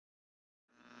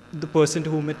the person to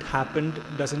whom it happened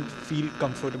doesn't feel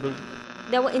comfortable.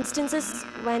 There were instances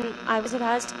when I was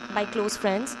harassed by close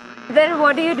friends. Then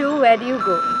what do you do? Where do you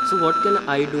go? So what can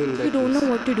I do in that You don't case? know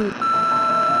what to do.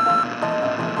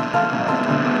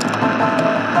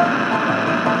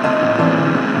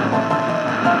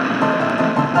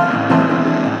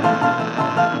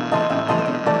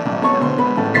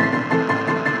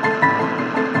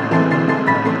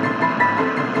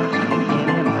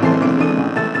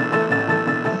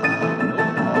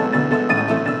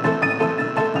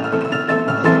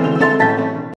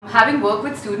 Having worked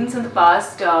with students in the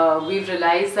past, we've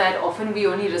realized that often we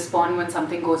only respond when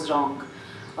something goes wrong.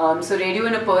 So Radio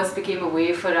in a Purse became a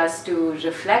way for us to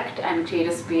reflect and create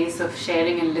a space of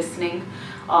sharing and listening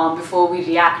before we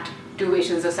react to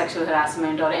issues of sexual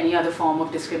harassment or any other form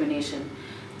of discrimination.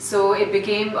 So it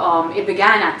began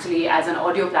actually as an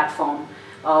audio platform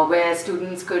where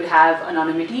students could have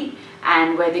anonymity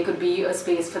and where they could be a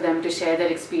space for them to share their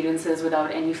experiences without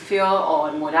any fear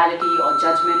or morality or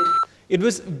judgment. It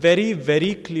was very,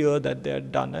 very clear that they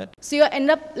had done it. So you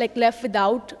end up left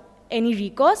without any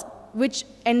recourse, which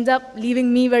ends up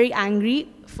leaving me very angry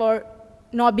for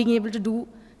not being able to do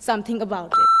something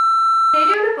about it.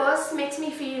 Radio in a Purse makes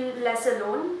me feel less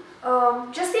alone.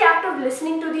 Just the act of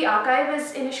listening to the archive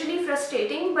is initially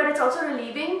frustrating, but it's also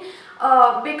relieving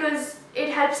because it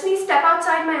helps me step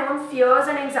outside my own fears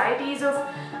and anxieties of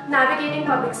navigating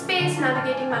public space,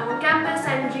 navigating my own campus,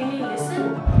 and really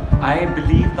listen. I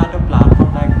believe that a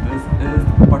platform like this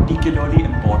is particularly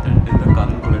important in the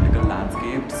current political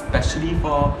landscape, especially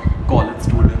for college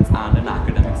students and in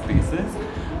academic spaces,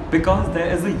 because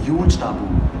there is a huge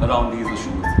taboo around these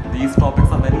issues. These topics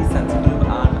are very sensitive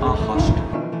and are hushed.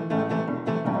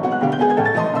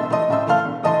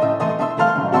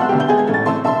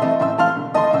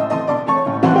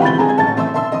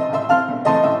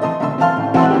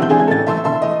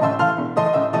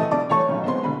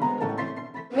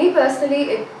 Me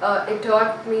personally, it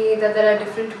taught me that there are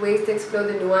different ways to explore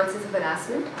the nuances of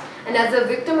harassment. And as a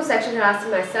victim of sexual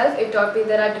harassment myself, it taught me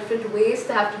there are different ways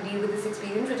to have to deal with this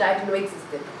experience which I didn't know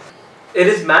existed. It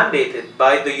is mandated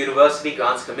by the University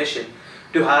Grants Commission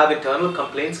to have internal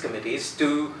complaints committees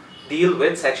to deal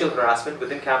with sexual harassment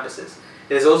within campuses.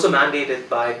 It is also mandated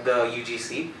by the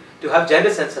UGC to have gender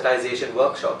sensitization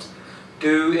workshops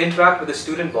to interact with the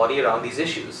student body around these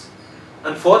issues.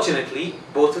 Unfortunately,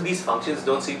 both of these functions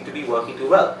don't seem to be working too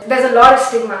well. There's a lot of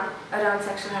stigma around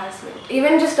sexual harassment.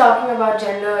 Even just talking about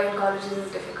gender in colleges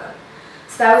is difficult.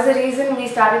 So that was the reason we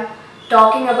started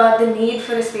talking about the need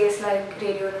for a space like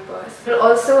Radio in a Purse. It will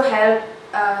also help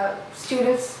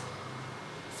students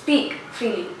speak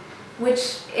freely,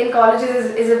 which in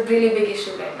colleges is a really big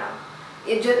issue right now.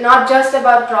 It's not just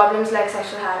about problems like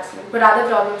sexual harassment, but other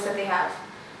problems that they have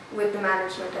with the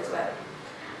management as well.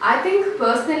 I think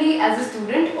personally as a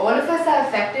student, all of us are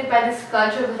affected by this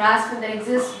culture of harassment that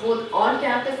exists both on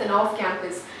campus and off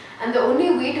campus. And the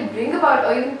only way to bring about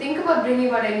or even think about bringing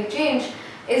about any change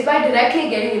is by directly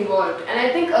getting involved. And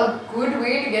I think a good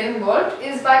way to get involved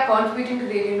is by contributing to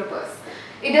Radio in a Purse.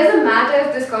 It doesn't matter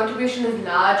if this contribution is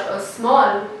large or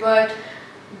small, but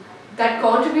that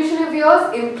contribution of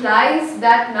yours implies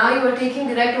that now you are taking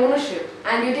direct ownership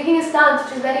and you're taking a stance,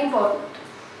 which is very important.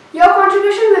 Your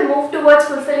contribution will move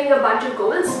towards fulfilling a bunch of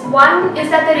goals. One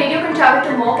is that the radio can travel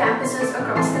to more campuses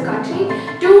across the country.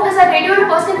 Two is that Radio in a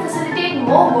Purse can facilitate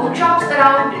more workshops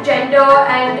around gender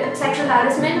and sexual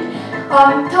harassment.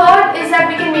 Third is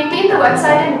that we can maintain the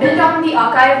website and build on the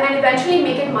archive and eventually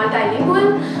make it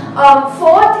multilingual.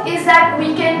 Fourth is that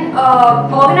we can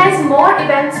organize more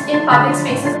events in public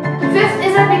spaces. Fifth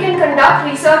is that we can conduct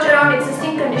research around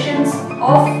existing conditions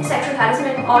of sexual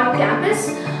harassment on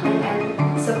campus. And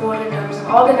support in terms of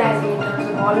organizing, in terms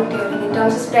of volunteering, in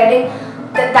terms of spreading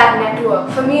that network.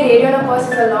 For me, Radio in a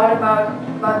Purse is a lot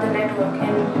about the network,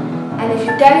 and if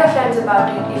you tell your friends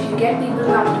about it, if you get people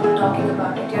comfortable talking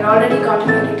about it, you're already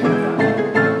contributing to the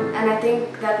problem, and I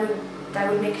think that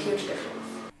would make a huge difference.